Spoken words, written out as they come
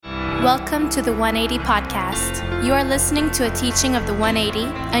Welcome to the 180 Podcast. You are listening to a teaching of the 180,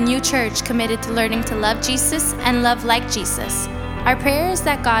 a new church committed to learning to love Jesus and love like Jesus. Our prayer is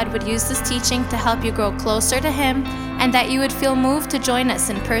that God would use this teaching to help you grow closer to Him and that you would feel moved to join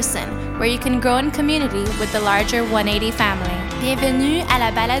us in person, where you can grow in community with the larger 180 family. Bienvenue à la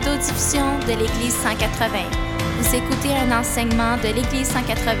balado-diffusion de l'Église 180. Vous écoutez un enseignement de l'Église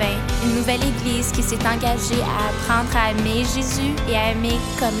 180, une nouvelle Église qui s'est engagée à apprendre à aimer Jésus et à aimer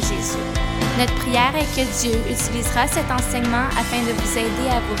comme Jésus. Notre prière est que Dieu utilisera cet enseignement afin de vous aider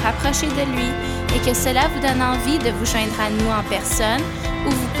à vous rapprocher de lui et que cela vous donne envie de vous joindre à nous en personne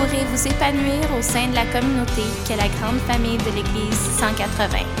où vous pourrez vous épanouir au sein de la communauté qu'est la grande famille de l'Église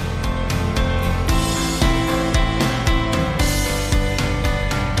 180.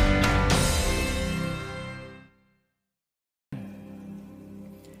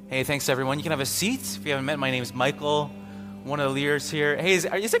 Hey, thanks everyone. You can have a seat. If you haven't met, my name is Michael, one of the leaders here. Hey, is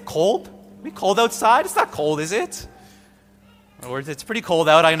it cold? Are we cold outside? It's not cold, is it? Or it's pretty cold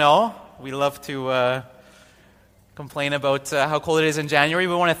out, I know. We love to complain about how cold it is in January.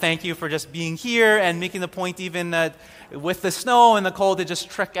 We want to thank you for just being here and making the point even with the snow and the cold to just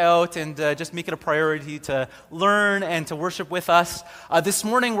trek out and just make it a priority to learn and to worship with us. This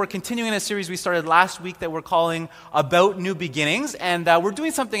morning we're continuing a series we started last week that we're calling About New Beginnings, and we're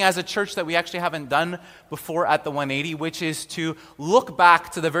doing something as a church that we actually haven't done before at the 180, which is to look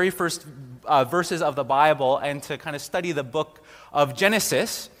back to the very first verses of the Bible and to kind of study the book of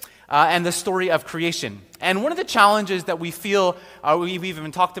Genesis. And the story of creation. And one of the challenges that we feel, we've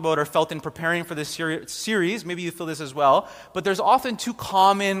even talked about or felt in preparing for this series, maybe you feel this as well, but there's often two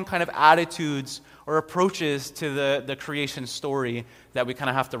common kind of attitudes or approaches to the creation story that we kind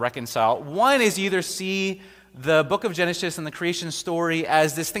of have to reconcile. One is you either see the book of Genesis and the creation story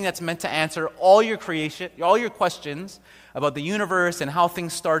as this thing that's meant to answer all your questions about the universe and how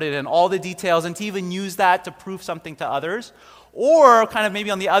things started and all the details, and to even use that to prove something to others. Or kind of maybe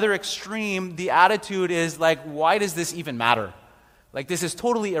on the other extreme, the attitude is like, why does this even matter? Like, this is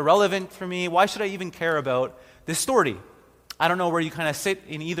totally irrelevant for me. Why should I even care about this story? I don't know where you kind of sit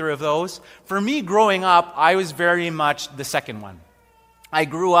in either of those. For me, growing up, I was very much the second one. I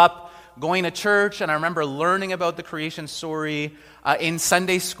grew up going to church, and I remember learning about the creation story in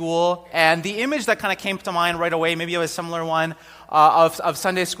Sunday school. And the image that kind of came to mind right away, maybe it was a similar one, of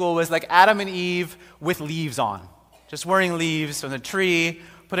Sunday school was like Adam and Eve with leaves on. Just wearing leaves from the tree,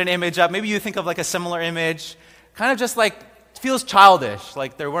 put an image up. Maybe you think of like a similar image. Kind of just like, feels childish.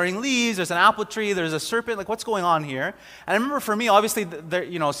 Like they're wearing leaves, there's an apple tree, there's a serpent. Like, what's going on here? And I remember for me, obviously,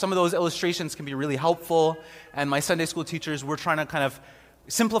 some of those illustrations can be really helpful. And my Sunday school teachers were trying to kind of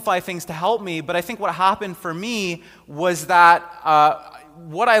simplify things to help me. But I think what happened for me was that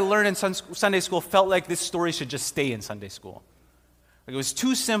what I learned in Sunday school felt like this story should just stay in Sunday school. It was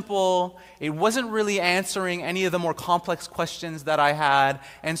too simple. It wasn't really answering any of the more complex questions that I had.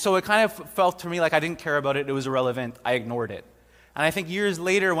 And so it kind of felt to me like I didn't care about it. It was irrelevant. I ignored it. And I think years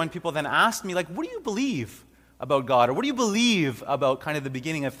later when people then asked me, like, what do you believe about God? Or what do you believe about kind of the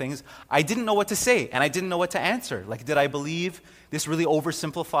beginning of things? I didn't know what to say, and I didn't know what to answer. Like, did I believe this really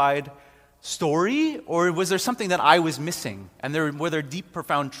oversimplified story, or was there something that I was missing? And were there deep,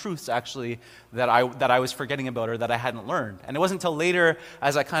 profound truths, actually, that I was forgetting about or that I hadn't learned? And it wasn't until later,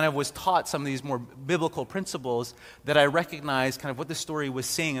 as I kind of was taught some of these more biblical principles, that I recognized kind of what the story was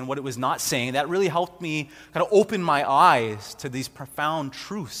saying and what it was not saying. That really helped me kind of open my eyes to these profound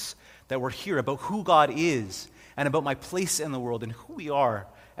truths that were here about who God is and about my place in the world and who we are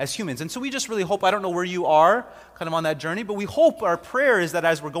as humans. And so we just really hope, I don't know where you are kind of on that journey, but we hope, our prayer is that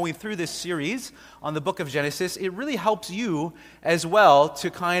as we're going through this series on the book of Genesis, it really helps you as well to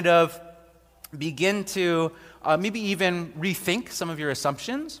kind of begin to maybe even rethink some of your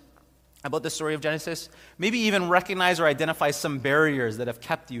assumptions about the story of Genesis, maybe even recognize or identify some barriers that have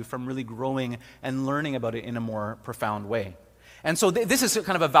kept you from really growing and learning about it in a more profound way. And so this is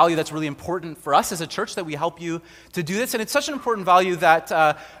kind of a value that's really important for us as a church, that we help you to do this. And it's such an important value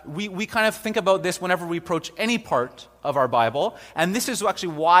that we kind of think about this whenever we approach any part of our Bible. And this is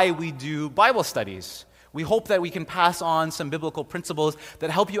actually why we do Bible studies. We hope that we can pass on some biblical principles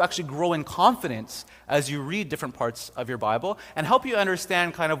that help you actually grow in confidence as you read different parts of your Bible, and help you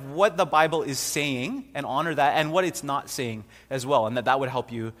understand kind of what the Bible is saying and honor that, and what it's not saying as well. And that would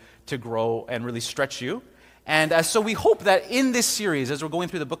help you to grow and really stretch you. And so we hope that in this series, as we're going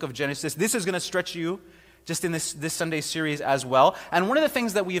through the book of Genesis, this is going to stretch you just in this Sunday series as well. And one of the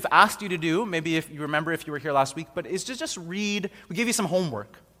things that we have asked you to do, maybe if you remember if you were here last week, but is to just read. We give you some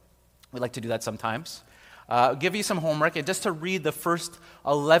homework. We like to do that sometimes. Give you some homework, and just to read the first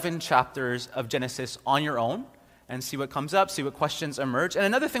 11 chapters of Genesis on your own. and see what comes up, see what questions emerge. And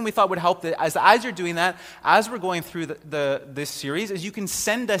another thing we thought would help as you're doing that, as we're going through this series, is you can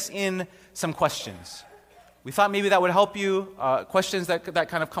send us in some questions. We thought maybe that would help you, questions that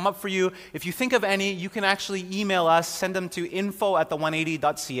kind of come up for you. If you think of any, you can actually email us, send them to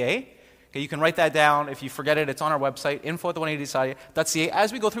info@the180.ca. Okay, you can write that down. If you forget it, it's on our website, info@the180.ca.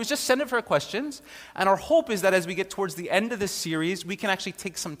 As we go through, just send it for questions. And our hope is that as we get towards the end of this series, we can actually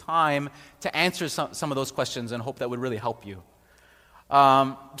take some time to answer some of those questions, and hope that would really help you.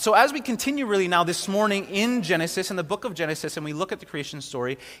 So as we continue really now this morning in Genesis, in the book of Genesis, and we look at the creation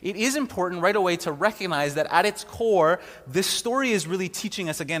story, it is important right away to recognize that at its core, this story is really teaching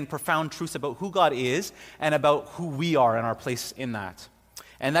us, again, profound truths about who God is and about who we are and our place in that.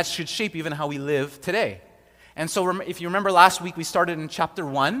 And that should shape even how we live today. And so if you remember last week, we started in chapter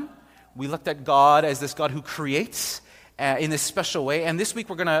 1. We looked at God as this God who creates in this special way. And this week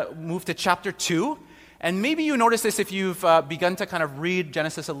we're going to move to chapter 2. And maybe you notice this if you've begun to kind of read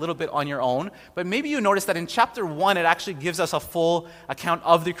Genesis a little bit on your own. But maybe you notice that in chapter 1, it actually gives us a full account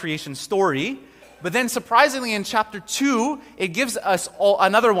of the creation story. But then surprisingly in chapter 2, it gives us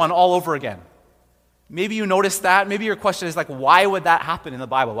another one all over again. Maybe you noticed that. Maybe your question is like, why would that happen in the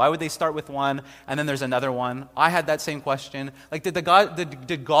Bible? Why would they start with one and then there's another one? I had that same question. Like,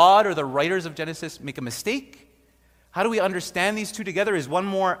 did God or the writers of Genesis make a mistake? How do we understand these two together? Is one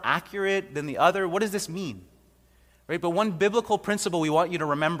more accurate than the other? What does this mean? Right? But one biblical principle we want you to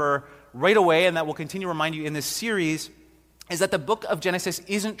remember right away, and that will continue to remind you in this series, is that the book of Genesis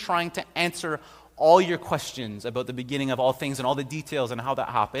isn't trying to answer all your questions about the beginning of all things and all the details and how that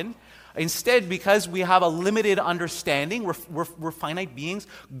happened. Instead, because we have a limited understanding, we're finite beings,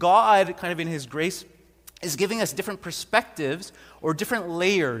 God, kind of in His grace, is giving us different perspectives or different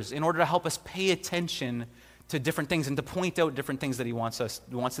layers in order to help us pay attention to different things and to point out different things that He wants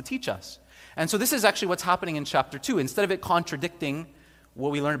to teach us. And so this is actually what's happening in chapter 2. Instead of it contradicting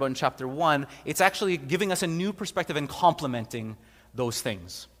what we learned about in chapter 1, it's actually giving us a new perspective and complementing those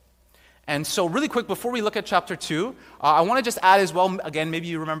things. And so really quick, before we look at chapter 2, I want to just add as well, again, maybe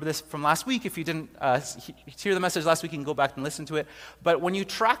you remember this from last week. If you didn't hear the message last week, you can go back and listen to it. But when you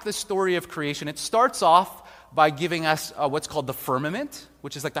track the story of creation, it starts off by giving us what's called the firmament,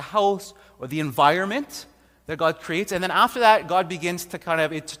 which is like the house or the environment that God creates. And then after that, God begins to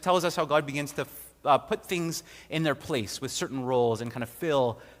it tells us how God begins to put things in their place with certain roles and kind of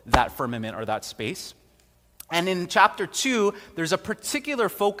fill that firmament or that space. And in chapter 2, there's a particular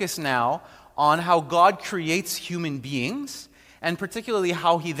focus now on how God creates human beings, and particularly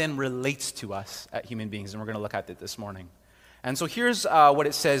how He then relates to us as human beings. And we're going to look at it this morning. And so here's what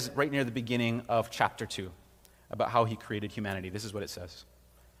it says right near the beginning of chapter 2 about how He created humanity. This is what it says.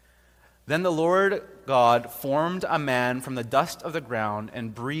 Then the Lord God formed a man from the dust of the ground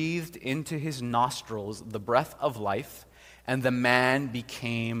and breathed into his nostrils the breath of life, and the man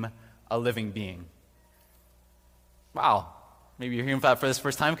became a living being. Wow. Maybe you're hearing that for this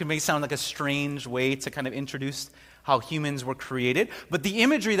first time. It could make sound like a strange way to kind of introduce how humans were created. But the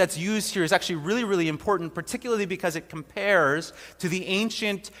imagery that's used here is actually really, really important, particularly because it compares to the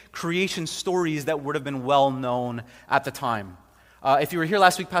ancient creation stories that would have been well known at the time. If you were here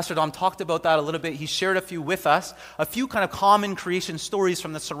last week, Pastor Dom talked about that a little bit. He shared a few with us, a few kind of common creation stories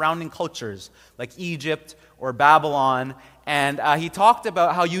from the surrounding cultures, like Egypt or Babylon. And he talked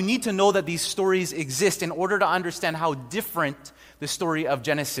about how you need to know that these stories exist in order to understand how different the story of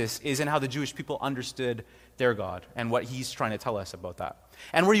Genesis is and how the Jewish people understood their God and what He's trying to tell us about that.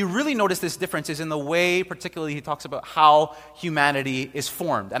 And where you really notice this difference is in the way, particularly, he talks about how humanity is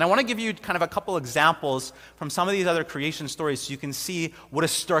formed. And I want to give you kind of a couple examples from some of these other creation stories so you can see what a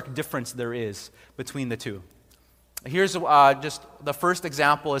stark difference there is between the two. Here's just the first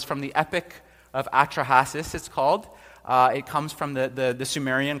example is from the Epic of Atrahasis, it's called. It comes from the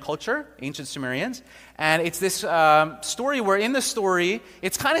Sumerian culture, ancient Sumerians. And it's this story where in the story,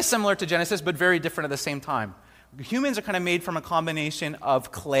 it's kind of similar to Genesis, but very different at the same time. Humans are kind of made from a combination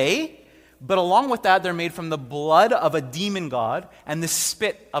of clay, but along with that, they're made from the blood of a demon god and the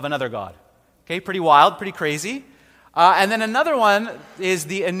spit of another god. Okay, pretty wild, pretty crazy. And then another one is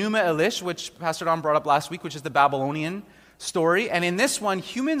the Enuma Elish, which Pastor Don brought up last week, which is the Babylonian story. And in this one,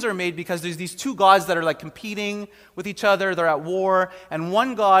 humans are made because there's these two gods that are like competing with each other. They're at war, and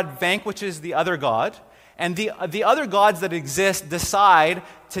one god vanquishes the other god. And the other gods that exist decide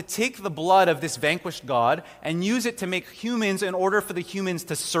to take the blood of this vanquished god and use it to make humans in order for the humans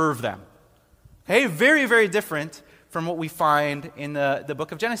to serve them. Okay, very, very different from what we find in the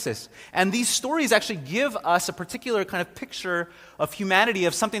book of Genesis. And these stories actually give us a particular kind of picture of humanity,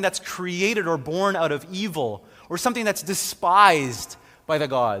 of something that's created or born out of evil, or something that's despised by the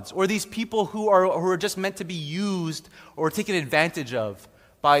gods, or these people who are just meant to be used or taken advantage of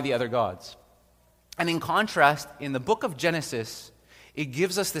by the other gods. And in contrast, in the book of Genesis, it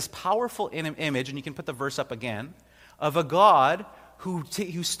gives us this powerful image, and you can put the verse up again, of a God who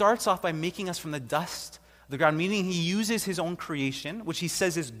starts off by making us from the dust of the ground, meaning he uses his own creation, which he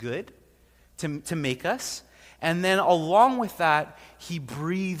says is good, to make us. And then along with that, he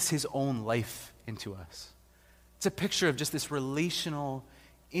breathes his own life into us. It's a picture of just this relational,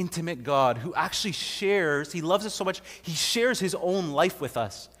 intimate God who actually shares, he loves us so much, he shares his own life with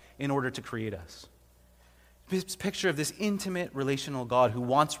us in order to create us. This picture of this intimate, relational God who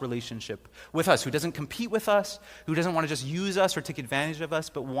wants relationship with us, who doesn't compete with us, who doesn't want to just use us or take advantage of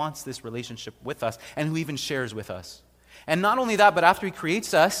us, but wants this relationship with us, and who even shares with us. And not only that, but after he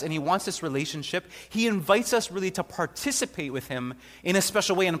creates us and he wants this relationship, he invites us really to participate with him in a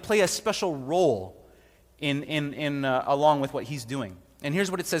special way and play a special role in along with what he's doing. And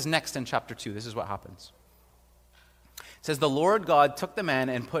here's what it says next in chapter 2. This is what happens. It says, the Lord God took the man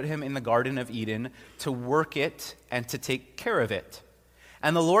and put him in the Garden of Eden to work it and to take care of it.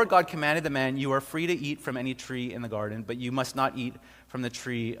 And the Lord God commanded the man, you are free to eat from any tree in the garden, but you must not eat from the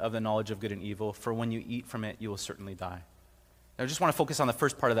tree of the knowledge of good and evil, for when you eat from it, you will certainly die. Now, I just want to focus on the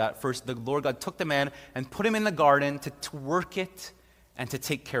first part of that. First, the Lord God took the man and put him in the garden to work it and to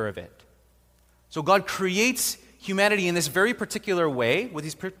take care of it. So God creates humanity in this very particular way, with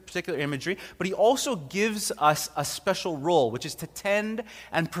these particular imagery, but he also gives us a special role, which is to tend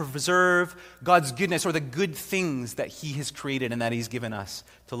and preserve God's goodness, or the good things that he has created and that he's given us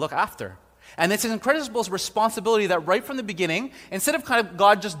to look after. And it's an incredible responsibility that right from the beginning, instead of kind of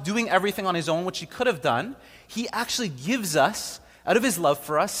God just doing everything on his own, which he could have done, he actually gives us, out of his love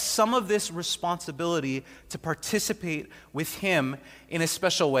for us, some of this responsibility to participate with him in a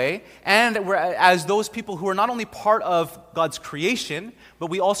special way. And we're, as those people who are not only part of God's creation,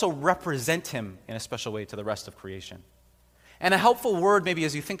 but we also represent him in a special way to the rest of creation. And a helpful word, maybe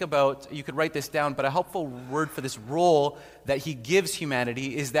as you think about, you could write this down, but a helpful word for this role that he gives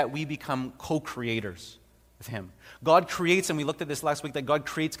humanity is that we become co-creators with him. God creates, and we looked at this last week, that God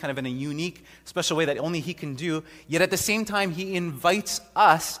creates kind of in a unique, special way that only he can do, yet at the same time, he invites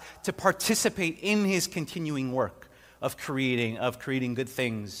us to participate in his continuing work of creating good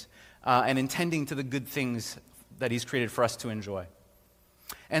things and intending to the good things that he's created for us to enjoy.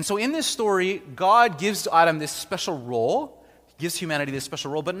 And so in this story, God gives Adam this special role, gives humanity this special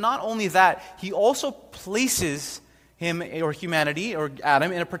role, but not only that, he also places him or humanity or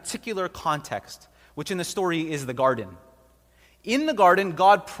Adam in a particular context, which in the story is the garden. In the garden,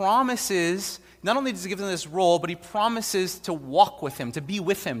 God promises, not only does he give him this role, but he promises to walk with him, to be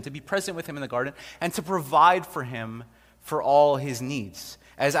with him, to be present with him in the garden, and to provide for him for all his needs,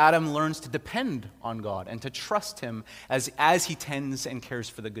 as Adam learns to depend on God and to trust him as he tends and cares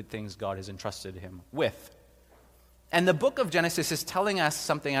for the good things God has entrusted him with. And the book of Genesis is telling us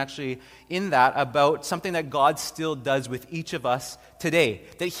something actually in that about something that God still does with each of us today.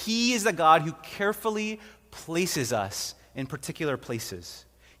 That he is the God who carefully places us in particular places.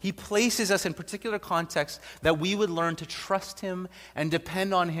 He places us in particular contexts that we would learn to trust him and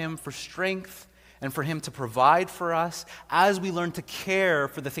depend on him for strength and for him to provide for us as we learn to care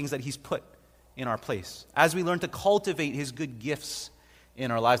for the things that he's put in our place. As we learn to cultivate his good gifts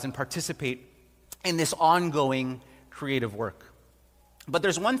in our lives and participate in this ongoing creative work. But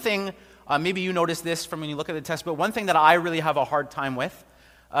there's one thing, maybe you noticed this from when you look at the text, but one thing that I really have a hard time with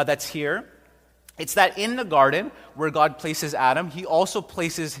that's here, it's that in the garden where God places Adam, he also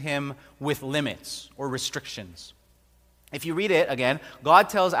places him with limits or restrictions. If you read it again, God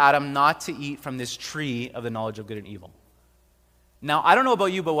tells Adam not to eat from this tree of the knowledge of good and evil. Now, I don't know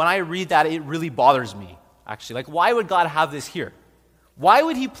about you, but when I read that, it really bothers me, actually. Like, why would God have this here? Why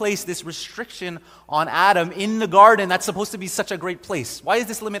would he place this restriction on Adam in the garden that's supposed to be such a great place? Why is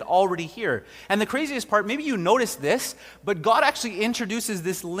this limit already here? And the craziest part, maybe you noticed this, but God actually introduces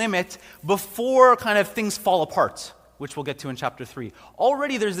this limit before kind of things fall apart, which we'll get to in chapter 3.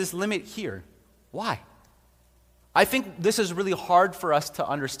 Already there's this limit here. Why? I think this is really hard for us to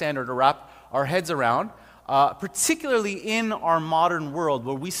understand or to wrap our heads around, particularly in our modern world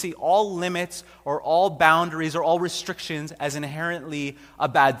where we see all limits or all boundaries or all restrictions as inherently a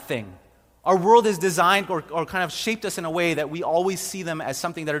bad thing. Our world is designed or kind of shaped us in a way that we always see them as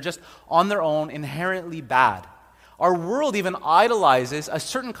something that are just on their own inherently bad. Our world even idolizes a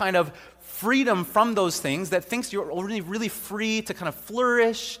certain kind of freedom from those things that thinks you're already really free to kind of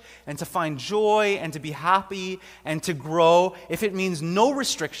flourish and to find joy and to be happy and to grow if it means no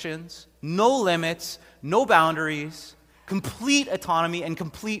restrictions, no limits, no boundaries, complete autonomy, and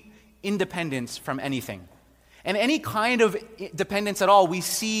complete independence from anything. And any kind of dependence at all we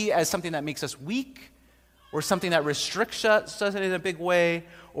see as something that makes us weak, or something that restricts us in a big way,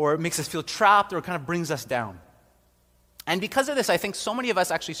 or makes us feel trapped, or kind of brings us down. And because of this, I think so many of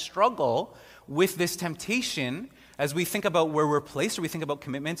us actually struggle with this temptation as we think about where we're placed, or we think about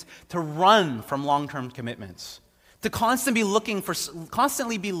commitments, to run from long-term commitments, to constantly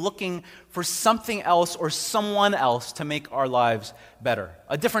be looking for something else or someone else to make our lives better.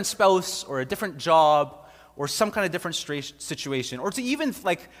 A different spouse, or a different job, or some kind of different situation, or to even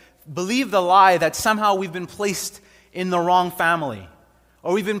believe the lie that somehow we've been placed in the wrong family,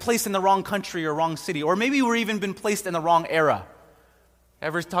 or we've been placed in the wrong country or wrong city, or maybe we're even been placed in the wrong era.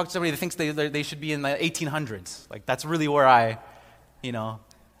 Ever talk to somebody that thinks they should be in the 1800s? That's really where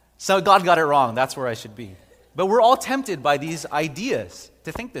so God got it wrong, that's where I should be. But we're all tempted by these ideas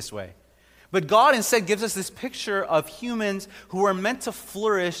to think this way. But God instead gives us this picture of humans who are meant to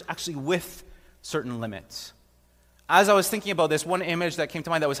flourish actually with certain limits. As I was thinking about this, one image that came to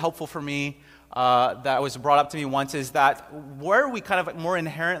mind that was helpful for me, that was brought up to me once, is that where we kind of more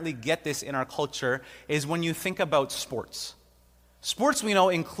inherently get this in our culture is when you think about sports. Sports, we know,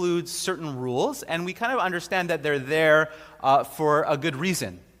 includes certain rules, and we kind of understand that they're there for a good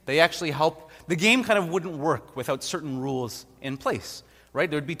reason. They actually help. The game kind of wouldn't work without certain rules in place, right?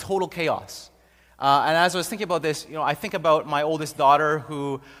 There would be total chaos. And as I was thinking about this, I think about my oldest daughter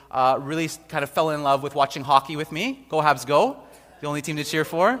who really kind of fell in love with watching hockey with me. Go Habs go, the only team to cheer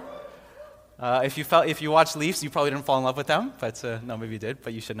for. If you watch Leafs, you probably didn't fall in love with them, but no, maybe you did,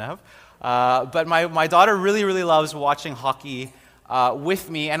 but you shouldn't have. But my daughter really, really loves watching hockey with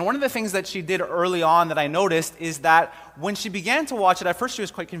me. And one of the things that she did early on that I noticed is that when she began to watch it, at first she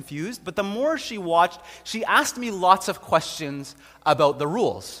was quite confused, but the more she watched, she asked me lots of questions about the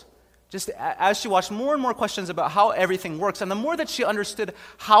rules. Just as she watched, more and more questions about how everything works. And the more that she understood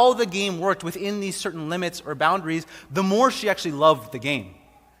how the game worked within these certain limits or boundaries, the more she actually loved the game.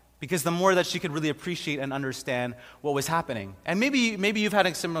 Because the more that she could really appreciate and understand what was happening. And maybe you've had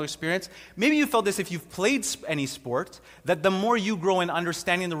a similar experience. Maybe you felt this if you've played any sport, that the more you grow in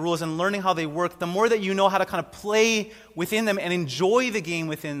understanding the rules and learning how they work, the more that you know how to kind of play within them and enjoy the game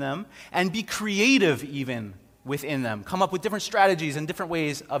within them and be creative even within them, come up with different strategies and different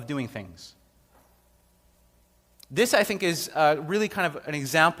ways of doing things. This, I think, is really kind of an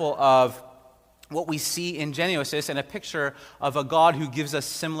example of what we see in Genesis and a picture of a God who gives us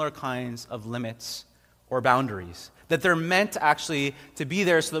similar kinds of limits or boundaries. That they're meant actually to be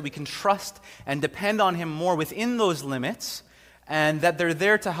there so that we can trust and depend on Him more within those limits, and that they're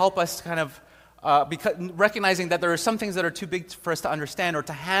there to help us kind of recognizing that there are some things that are too big for us to understand or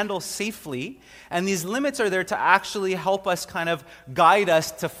to handle safely, and these limits are there to actually help us kind of guide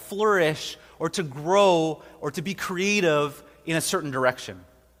us to flourish or to grow or to be creative in a certain direction.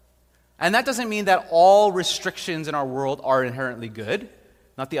 And that doesn't mean that all restrictions in our world are inherently good,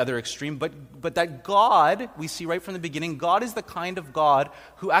 not the other extreme, but that God, we see right from the beginning, God is the kind of God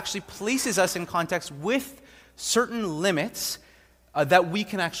who actually places us in context with certain limits that we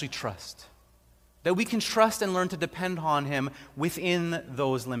can actually trust. That we can trust and learn to depend on Him within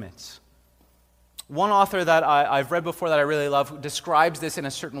those limits. One author that I've read before that I really love describes this in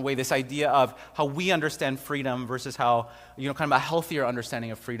a certain way, this idea of how we understand freedom versus how, kind of a healthier understanding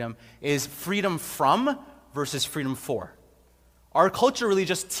of freedom is freedom from versus freedom for. Our culture really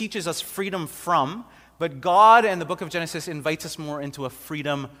just teaches us freedom from, but God and the book of Genesis invites us more into a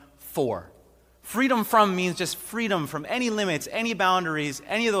freedom for. Freedom from means just freedom from any limits, any boundaries,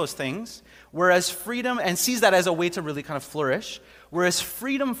 any of those things. Whereas freedom, and sees that as a way to really kind of flourish, whereas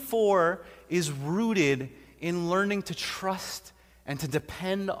freedom for is rooted in learning to trust and to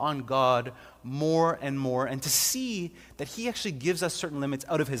depend on God more and more, and to see that He actually gives us certain limits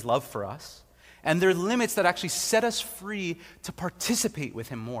out of His love for us. And they're limits that actually set us free to participate with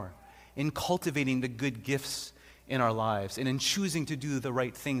Him more in cultivating the good gifts in our lives and in choosing to do the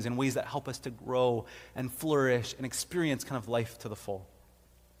right things in ways that help us to grow and flourish and experience kind of life to the full.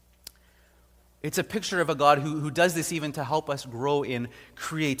 It's a picture of a God who does this even to help us grow in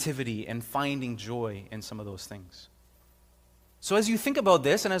creativity and finding joy in some of those things. So as you think about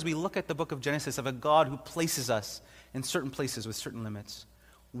this, and as we look at the book of Genesis of a God who places us in certain places with certain limits,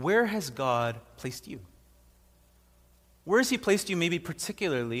 where has God placed you? Where has He placed you maybe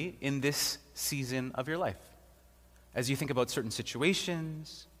particularly in this season of your life? As you think about certain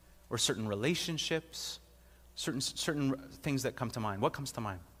situations or certain relationships, certain things that come to mind. What comes to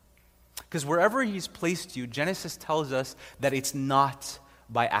mind? Because wherever He's placed you, Genesis tells us that it's not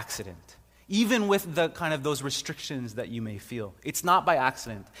by accident. even with the kind of those restrictions that you may feel. It's not by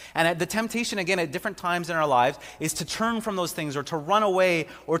accident. And the temptation, again, at different times in our lives is to turn from those things or to run away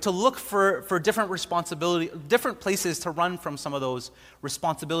or to look for different responsibility, different places to run from some of those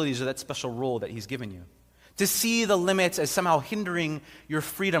responsibilities or that special role that he's given you. To see the limits as somehow hindering your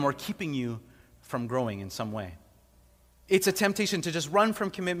freedom or keeping you from growing in some way. It's a temptation to just run from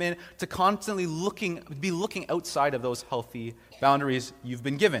commitment, to constantly be looking outside of those healthy boundaries you've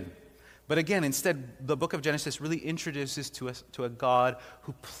been given. But again, instead, the book of Genesis really introduces us to a God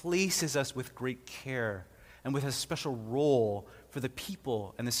who places us with great care and with a special role for the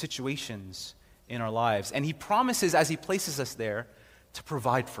people and the situations in our lives. And he promises, as he places us there, to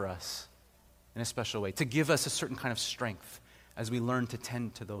provide for us in a special way, to give us a certain kind of strength as we learn to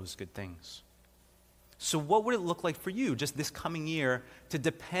tend to those good things. So what would it look like for you just this coming year to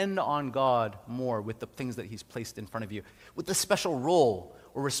depend on God more with the things that he's placed in front of you, with the special role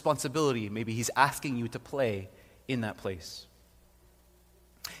or responsibility maybe he's asking you to play in that place?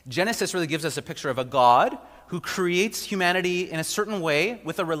 Genesis really gives us a picture of a God who creates humanity in a certain way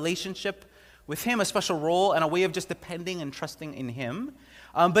with a relationship with him, a special role, and a way of just depending and trusting in him.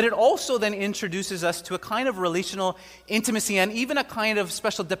 But it also then introduces us to a kind of relational intimacy and even a kind of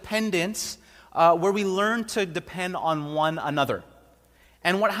special dependence where we learn to depend on one another.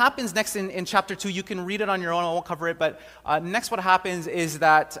 And what happens next in chapter 2, you can read it on your own, I won't cover it, but next what happens is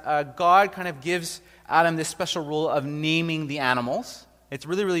that God kind of gives Adam this special role of naming the animals. It's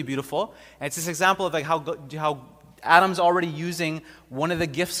really, really beautiful. And it's this example of like how Adam's already using one of the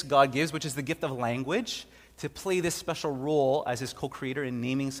gifts God gives, which is the gift of language, to play this special role as his co-creator in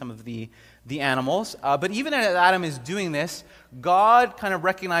naming some of the animals. But even as Adam is doing this, God kind of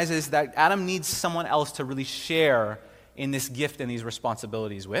recognizes that Adam needs someone else to really share in this gift and these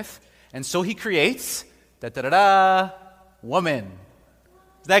responsibilities with. And so he creates, woman.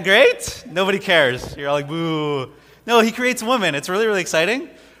 Is that great? Nobody cares. You're all like, boo. No, he creates woman. It's really, really exciting.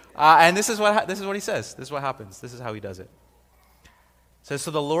 And this is what he says. This is what happens. This is how he does it. It says,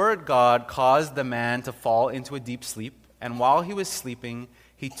 so the Lord God caused the man to fall into a deep sleep, and while he was sleeping,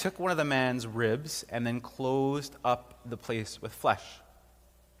 he took one of the man's ribs and then closed up the place with flesh.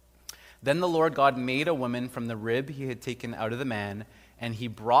 Then the Lord God made a woman from the rib he had taken out of the man, and he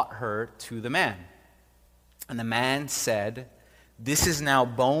brought her to the man. And the man said, this is now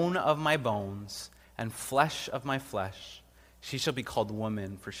bone of my bones and flesh of my flesh. She shall be called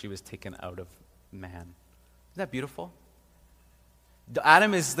woman, for she was taken out of man. Isn't that beautiful?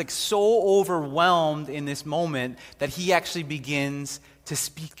 Adam is like so overwhelmed in this moment that he actually begins to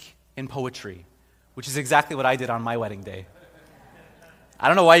speak in poetry, which is exactly what I did on my wedding day. I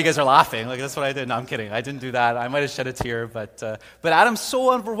don't know why you guys are laughing. Like, that's what I did. No, I'm kidding. I didn't do that. I might have shed a tear, but Adam's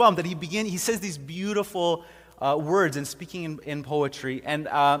so overwhelmed that he says these beautiful words and speaking in poetry. And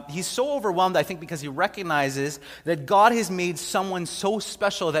he's so overwhelmed, I think, because he recognizes that God has made someone so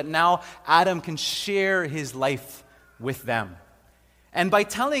special that now Adam can share his life with them. And by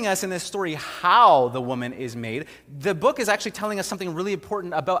telling us in this story how the woman is made, the book is actually telling us something really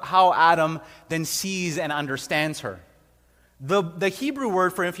important about how Adam then sees and understands her. The Hebrew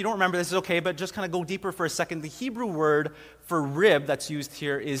word for, if you don't remember, this is okay, but just kind of go deeper for a second. The Hebrew word for rib that's used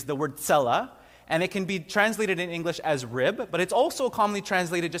here is the word tsela, and it can be translated in English as rib, but it's also commonly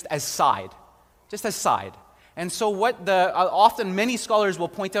translated just as side. And so what often many scholars will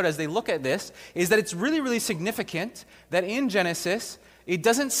point out as they look at this is that it's really, really significant that in Genesis, it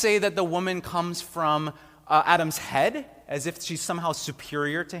doesn't say that the woman comes from Adam's head, as if she's somehow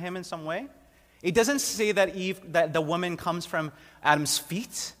superior to him in some way. It doesn't say that the woman comes from Adam's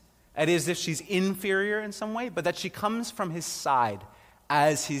feet, as if she's inferior in some way, but that she comes from his side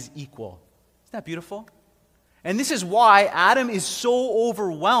as his equal. Isn't that beautiful? And this is why Adam is so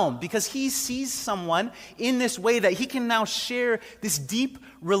overwhelmed, because he sees someone in this way that he can now share this deep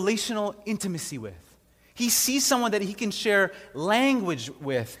relational intimacy with. He sees someone that he can share language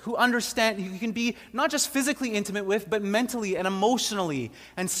with, who can be not just physically intimate with, but mentally and emotionally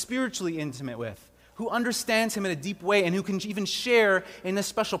and spiritually intimate with, who understands him in a deep way and who can even share in the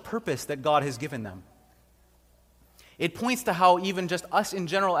special purpose that God has given them. It points to how even just us in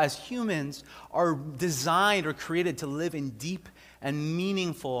general as humans are designed or created to live in deep and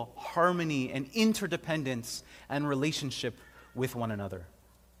meaningful harmony and interdependence and relationship with one another.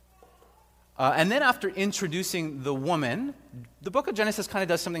 And then after introducing the woman, the book of Genesis kind of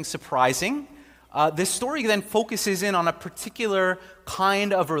does something surprising. This story then focuses in on a particular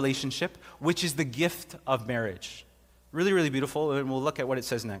kind of relationship, which is the gift of marriage. Really, really beautiful, and we'll look at what it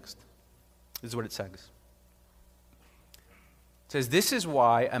says next. This is what it says. It says, this is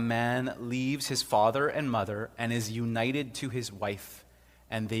why a man leaves his father and mother and is united to his wife,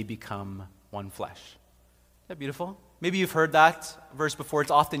 and they become one flesh. Isn't that beautiful? Maybe you've heard that verse before. It's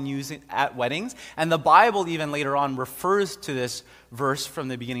often used at weddings. And the Bible even later on refers to this verse from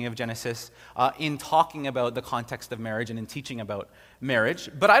the beginning of Genesis in talking about the context of marriage and in teaching about marriage.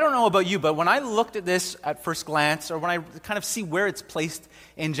 But I don't know about you, but when I looked at this at first glance, or when I kind of see where it's placed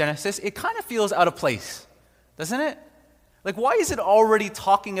in Genesis, it kind of feels out of place, doesn't it? Like, why is it already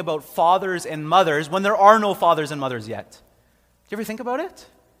talking about fathers and mothers when there are no fathers and mothers yet? Do you ever think about it?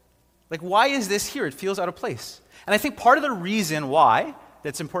 Like, why is this here? It feels out of place. And I think part of the reason why,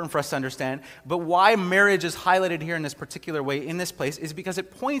 that's important for us to understand, but why marriage is highlighted here in this particular way in this place is because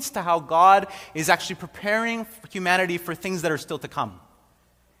it points to how God is actually preparing humanity for things that are still to come.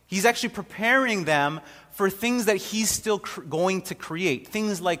 He's actually preparing them for things that he's still going to create.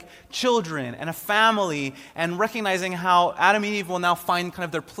 Things like children and a family, and recognizing how Adam and Eve will now find kind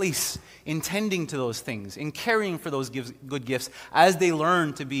of their place in tending to those things, in caring for those good gifts as they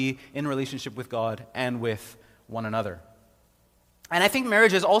learn to be in relationship with God and with one another. And I think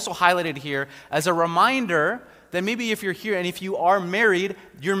marriage is also highlighted here as a reminder that maybe if you're here and if you are married,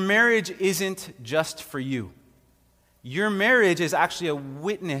 your marriage isn't just for you. Your marriage is actually a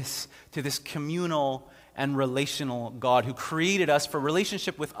witness to this communal and relational God who created us for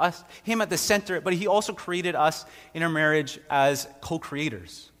relationship with us, him at the center, but he also created us in our marriage as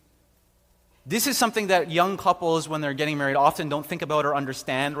co-creators. This is something that young couples, when they're getting married, often don't think about or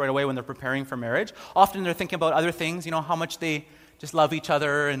understand right away when they're preparing for marriage. Often they're thinking about other things, how much they just love each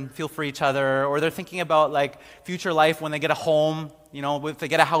other and feel for each other, or they're thinking about like future life when they get a home, if they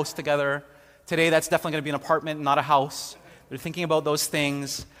get a house together. Today, that's definitely going to be an apartment, not a house. They're thinking about those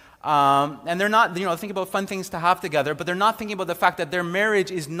things. And they're not, thinking about fun things to have together, but they're not thinking about the fact that their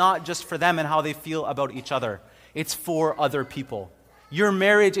marriage is not just for them and how they feel about each other. It's for other people. Your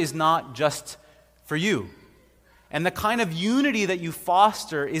marriage is not just for you. And the kind of unity that you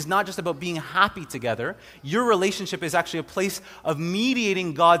foster is not just about being happy together. Your relationship is actually a place of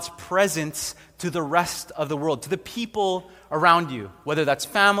mediating God's presence to the rest of the world, to the people around you, whether that's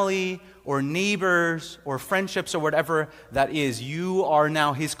family or neighbors or friendships or whatever that is. You are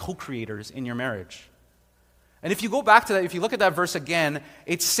now his co-creators in your marriage. And if you go back to that, if you look at that verse again,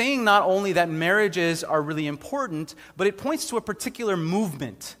 it's saying not only that marriages are really important, but it points to a particular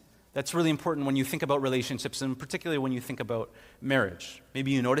movement that's really important when you think about relationships, and particularly when you think about marriage.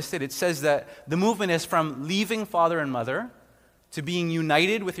 Maybe you noticed it. It says that the movement is from leaving father and mother to being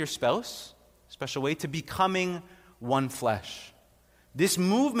united with your spouse, special way, to becoming one flesh. This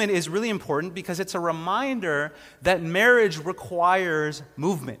movement is really important because it's a reminder that marriage requires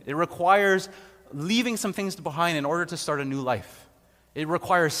movement. It requires leaving some things behind in order to start a new life. It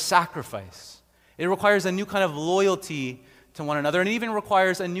requires sacrifice. It requires a new kind of loyalty to one another, and it even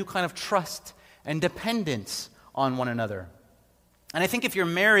requires a new kind of trust and dependence on one another. And I think if you're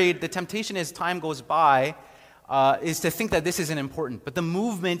married, the temptation as time goes by is to think that this isn't important. But the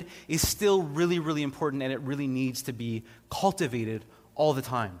movement is still really, really important, and it really needs to be cultivated all the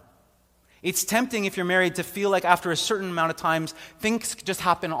time. It's tempting if you're married to feel like after a certain amount of times, things just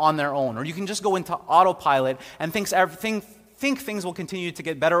happen on their own, or you can just go into autopilot and think things will continue to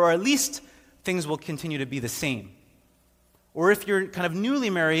get better, or at least things will continue to be the same. Or if you're kind of newly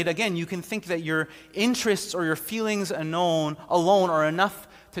married, again, you can think that your interests or your feelings alone are enough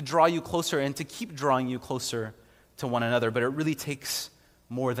to draw you closer and to keep drawing you closer to one another, but it really takes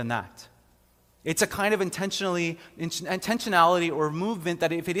more than that. It's a kind of intentionality or movement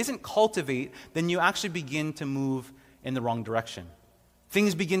that if it isn't cultivated, then you actually begin to move in the wrong direction.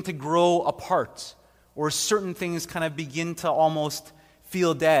 Things begin to grow apart, or certain things kind of begin to almost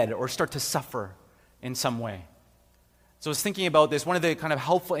feel dead or start to suffer in some way. So I was thinking about this. One of the kind of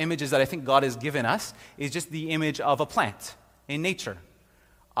helpful images that I think God has given us is just the image of a plant in nature.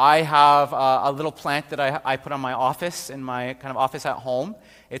 I have a little plant that I put on my office, in my kind of office at home.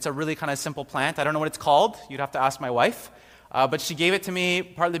 It's a really kind of simple plant. I don't know what it's called. You'd have to ask my wife. But she gave it to me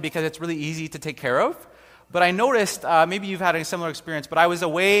partly because it's really easy to take care of. But I noticed, maybe you've had a similar experience, but I was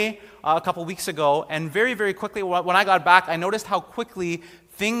away a couple weeks ago, and very, very quickly when I got back, I noticed how quickly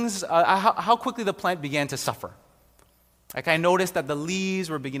how quickly the plant began to suffer. Like I noticed that the leaves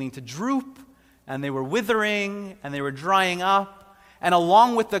were beginning to droop, and they were withering, and they were drying up. And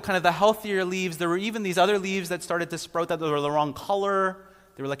along with the kind of the healthier leaves, there were even these other leaves that started to sprout that were the wrong color.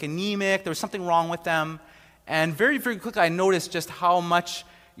 They were like anemic. There was something wrong with them. And very, very quickly, I noticed just how much,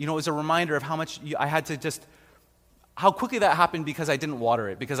 it was a reminder of how much I had to how quickly that happened because I didn't water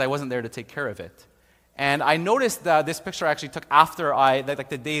it, because I wasn't there to take care of it. And I noticed that this picture I actually took after like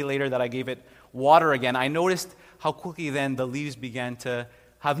the day later that I gave it water again. I noticed how quickly then the leaves began to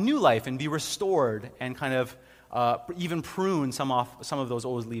have new life and be restored and kind of even prune some of those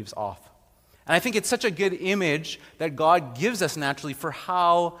old leaves off. And I think it's such a good image that God gives us naturally for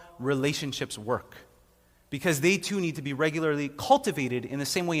how relationships work, because they too need to be regularly cultivated in the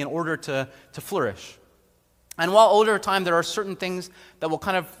same way in order to flourish. And while over time there are certain things that will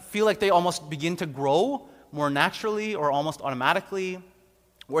kind of feel like they almost begin to grow more naturally or almost automatically,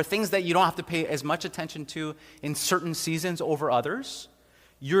 or things that you don't have to pay as much attention to in certain seasons over others,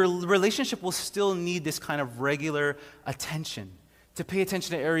 your relationship will still need this kind of regular attention, to pay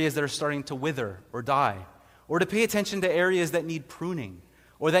attention to areas that are starting to wither or die, or to pay attention to areas that need pruning,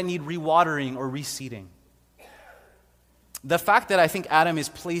 or that need rewatering or reseeding. The fact that I think Adam and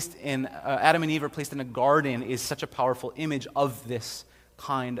Eve are placed in a garden is such a powerful image of this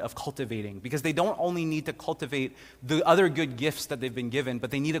kind of cultivating, because they don't only need to cultivate the other good gifts that they've been given,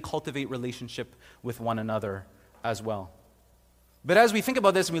 but they need to cultivate relationship with one another as well. But as we think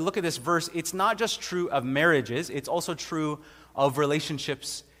about this and we look at this verse, it's not just true of marriages, it's also true of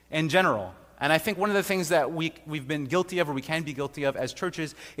relationships in general. And I think one of the things that we've been guilty of, or we can be guilty of as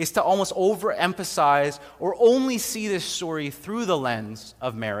churches, is to almost overemphasize or only see this story through the lens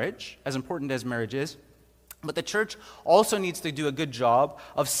of marriage, as important as marriage is. But the church also needs to do a good job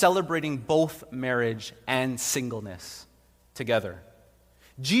of celebrating both marriage and singleness together.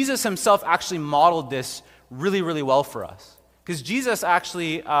 Jesus himself actually modeled this really, really well for us. Because Jesus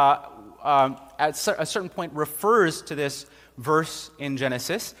actually, at a certain point, refers to this verse in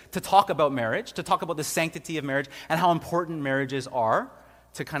Genesis to talk about marriage, to talk about the sanctity of marriage and how important marriages are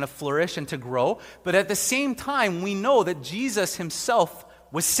to kind of flourish and to grow. But at the same time, we know that Jesus himself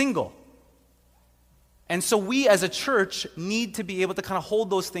was single. And so we as a church need to be able to kind of hold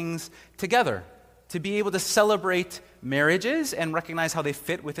those things together, to be able to celebrate marriages and recognize how they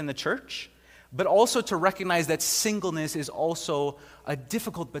fit within the church, but also to recognize that singleness is also a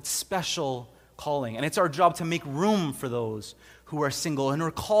difficult but special calling. And it's our job to make room for those who are single and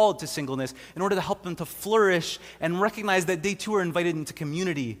are called to singleness in order to help them to flourish and recognize that they too are invited into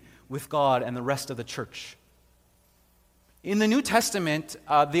community with God and the rest of the church. In the New Testament,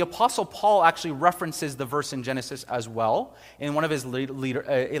 the Apostle Paul actually references the verse in Genesis as well in one of his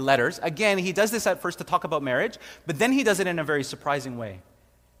letters. Again, he does this at first to talk about marriage, but then he does it in a very surprising way.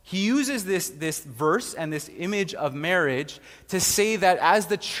 He uses this verse and this image of marriage to say that as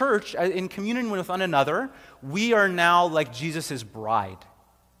the church, in communion with one another, we are now like Jesus' bride.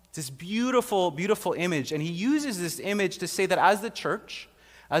 It's this beautiful, beautiful image. And he uses this image to say that as the church,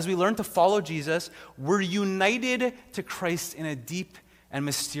 as we learn to follow Jesus, we're united to Christ in a deep and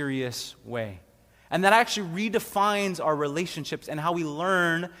mysterious way. And that actually redefines our relationships and how we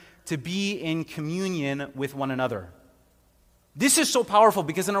learn to be in communion with one another. This is so powerful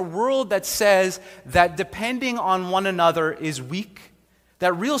because in a world that says that depending on one another is weak,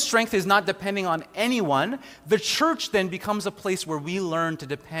 that real strength is not depending on anyone, the church then becomes a place where we learn to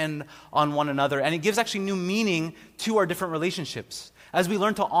depend on one another. And it gives actually new meaning to our different relationships. As we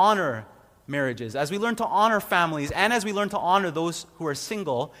learn to honor marriages, as we learn to honor families, and as we learn to honor those who are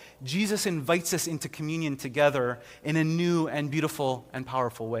single, Jesus invites us into communion together in a new and beautiful and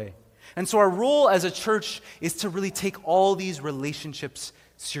powerful way. And so our role as a church is to really take all these relationships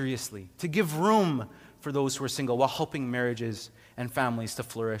seriously, to give room for those who are single while helping marriages and families to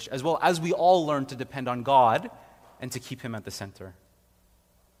flourish, as well as we all learn to depend on God and to keep Him at the center.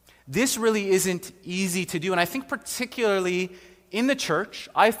 This really isn't easy to do, and I think particularly in the church,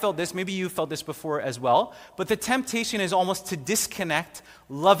 I felt this, maybe you felt this before as well, but the temptation is almost to disconnect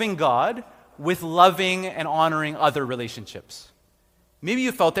loving God with loving and honoring other relationships. Maybe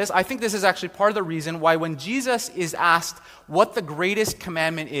you felt this. I think this is actually part of the reason why when Jesus is asked what the greatest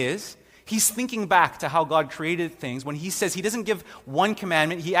commandment is, he's thinking back to how God created things. When he says he doesn't give one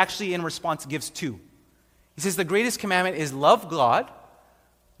commandment, he actually in response gives two. He says the greatest commandment is love God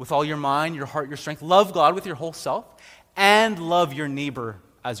with all your mind, your heart, your strength. Love God with your whole self and love your neighbor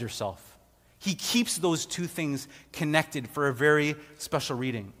as yourself. He keeps those two things connected for a very special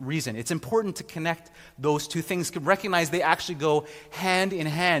reason. It's important to connect those two things, to recognize they actually go hand in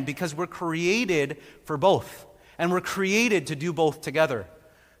hand because we're created for both. And we're created to do both together,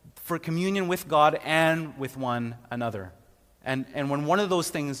 for communion with God and with one another. And when one of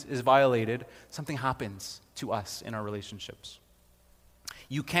those things is violated, something happens to us in our relationships.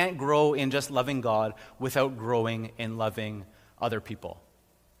 You can't grow in just loving God without growing in loving other people.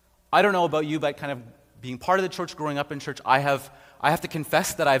 I don't know about you, but kind of being part of the church, growing up in church, I have to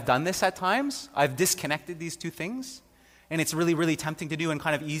confess that I've done this at times. I've disconnected these two things, and it's really, really tempting to do and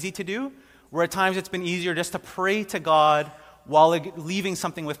kind of easy to do, where at times it's been easier just to pray to God while leaving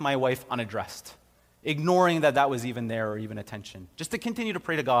something with my wife unaddressed, ignoring that was even there or even attention, just to continue to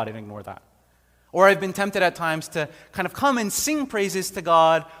pray to God and ignore that. Or I've been tempted at times to kind of come and sing praises to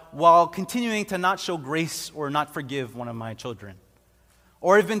God while continuing to not show grace or not forgive one of my children.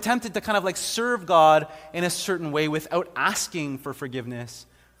 Or I've been tempted to kind of like serve God in a certain way without asking for forgiveness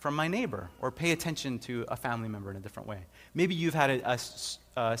from my neighbor or pay attention to a family member in a different way. Maybe you've had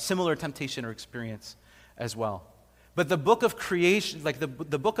a similar temptation or experience as well. But the book of creation, like the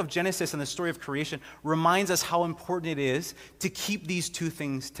book of Genesis and the story of creation, reminds us how important it is to keep these two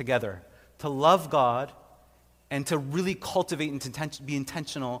things together. To love God and to really cultivate and to be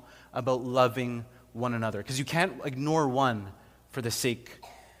intentional about loving one another. Because you can't ignore one for the sake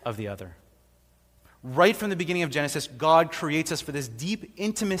of the other. Right from the beginning of Genesis, God creates us for this deep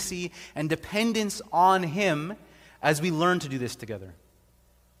intimacy and dependence on Him as we learn to do this together.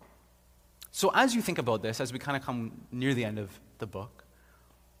 So as you think about this, as we kind of come near the end of the book,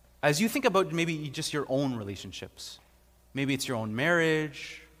 as you think about maybe just your own relationships, maybe it's your own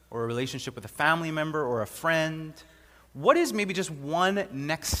marriage, or a relationship with a family member or a friend, what is maybe just one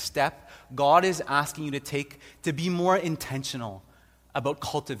next step God is asking you to take to be more intentional about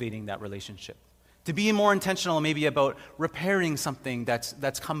cultivating that relationship? To be more intentional maybe about repairing something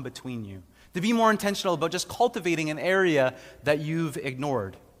that's come between you. To be more intentional about just cultivating an area that you've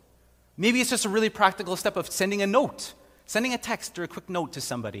ignored. Maybe it's just a really practical step of sending a note, sending a text or a quick note to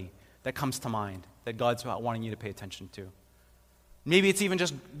somebody that comes to mind that God's wanting you to pay attention to. Maybe it's even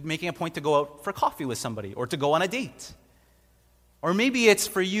just making a point to go out for coffee with somebody or to go on a date. Or maybe it's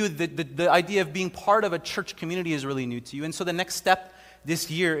for you, the idea of being part of a church community is really new to you. And so the next step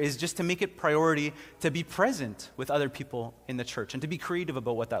this year is just to make it priority to be present with other people in the church and to be creative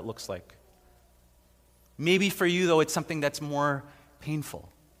about what that looks like. Maybe for you, though, it's something that's more painful.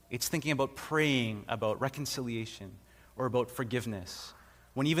 It's thinking about praying about reconciliation or about forgiveness.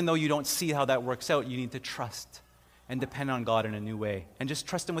 When even though you don't see how that works out, you need to trust and depend on God in a new way. And just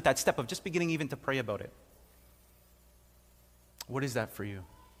trust Him with that step of just beginning even to pray about it. What is that for you?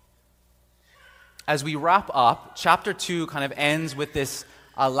 As we wrap up, chapter 2 kind of ends with this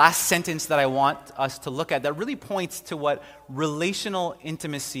last sentence that I want us to look at that really points to what relational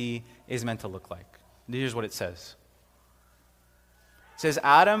intimacy is meant to look like. Here's what it says. It says,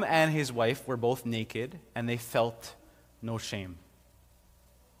 Adam and his wife were both naked, and they felt no shame.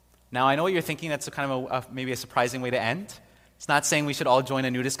 Now, I know what you're thinking. That's kind of maybe a surprising way to end. It's not saying we should all join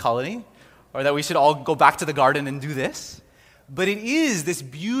a nudist colony or that we should all go back to the garden and do this. But it is this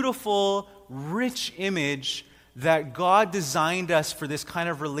beautiful, rich image that God designed us for this kind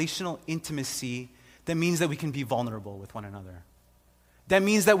of relational intimacy that means that we can be vulnerable with one another. That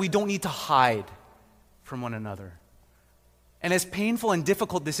means that we don't need to hide from one another. And as painful and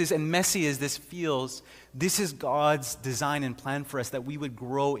difficult this is and messy as this feels, this is God's design and plan for us that we would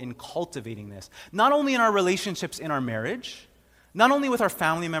grow in cultivating this. Not only in our relationships in our marriage, not only with our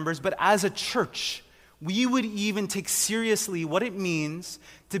family members, but as a church, we would even take seriously what it means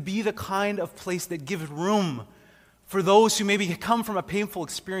to be the kind of place that gives room for those who maybe come from a painful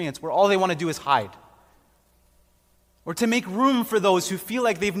experience where all they want to do is hide. Or to make room for those who feel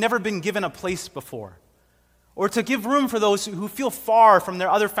like they've never been given a place before. Or to give room for those who feel far from their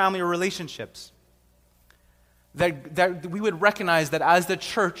other family or relationships. That we would recognize that as the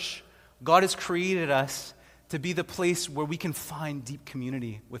church, God has created us to be the place where we can find deep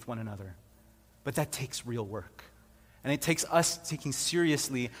community with one another. But that takes real work. And it takes us taking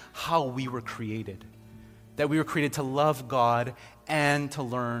seriously how we were created. That we were created to love God and to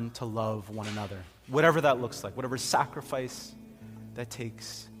learn to love one another. Whatever that looks like, whatever sacrifice that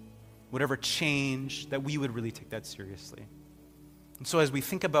takes, whatever change, that we would really take that seriously. And so as we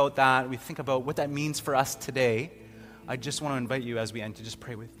think about that, we think about what that means for us today, I just want to invite you as we end to just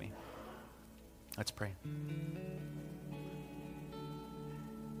pray with me. Let's pray.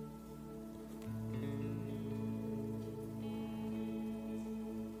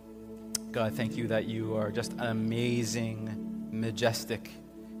 God, thank you that you are just an amazing, majestic,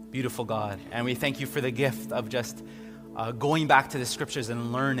 beautiful God. And we thank you for the gift of just going back to the scriptures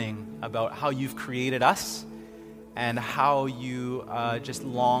and learning about how you've created us and how you just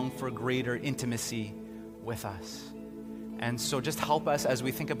long for greater intimacy with us. And so just help us as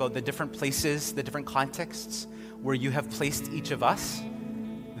we think about the different places, the different contexts where you have placed each of us,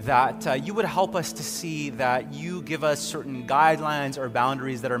 that you would help us to see that you give us certain guidelines or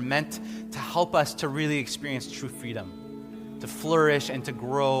boundaries that are meant to help us to really experience true freedom, to flourish and to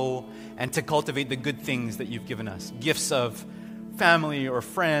grow and to cultivate the good things that you've given us, gifts of family or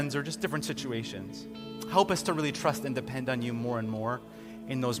friends or just different situations. Help us to really trust and depend on you more and more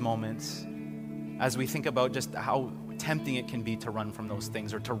in those moments as we think about just how tempting it can be to run from those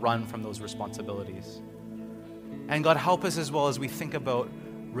things or to run from those responsibilities. And God, help us as well as we think about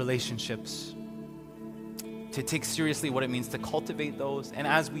relationships, to take seriously what it means to cultivate those. And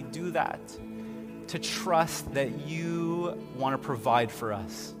as we do that, to trust that you want to provide for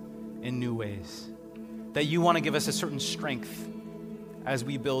us in new ways, that you want to give us a certain strength as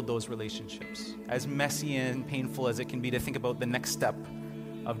we build those relationships, as messy and painful as it can be to think about the next step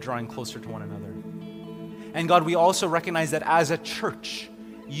of drawing closer to one another. And God, we also recognize that as a church,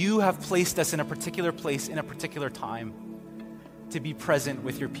 you have placed us in a particular place, in a particular time, to be present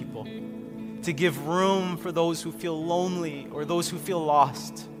with your people, to give room for those who feel lonely or those who feel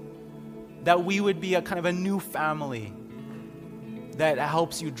lost, that we would be a kind of a new family that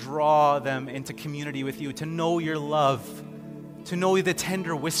helps you draw them into community with you, to know your love, to know the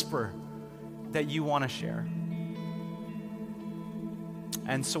tender whisper that you want to share.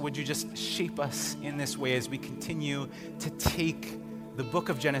 And so would you just shape us in this way as we continue to take the book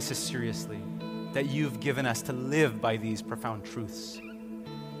of Genesis seriously, that you've given us to live by these profound truths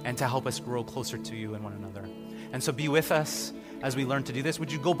and to help us grow closer to you and one another. And so be with us as we learn to do this.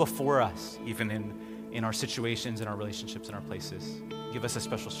 Would you go before us, even in our situations, in our relationships, in our places? Give us a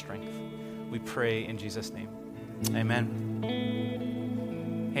special strength. We pray in Jesus' name.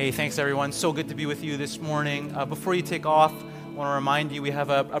 Amen. Hey, thanks everyone. So good to be with you this morning. Before you take off, I want to remind you we have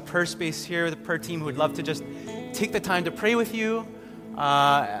a prayer space here, the prayer team who would love to just take the time to pray with you.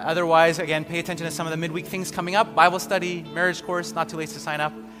 Otherwise, again, pay attention to some of the midweek things coming up. Bible study, marriage course, not too late to sign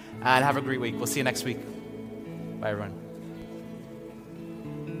up. And have a great week. We'll see you next week. Bye, everyone.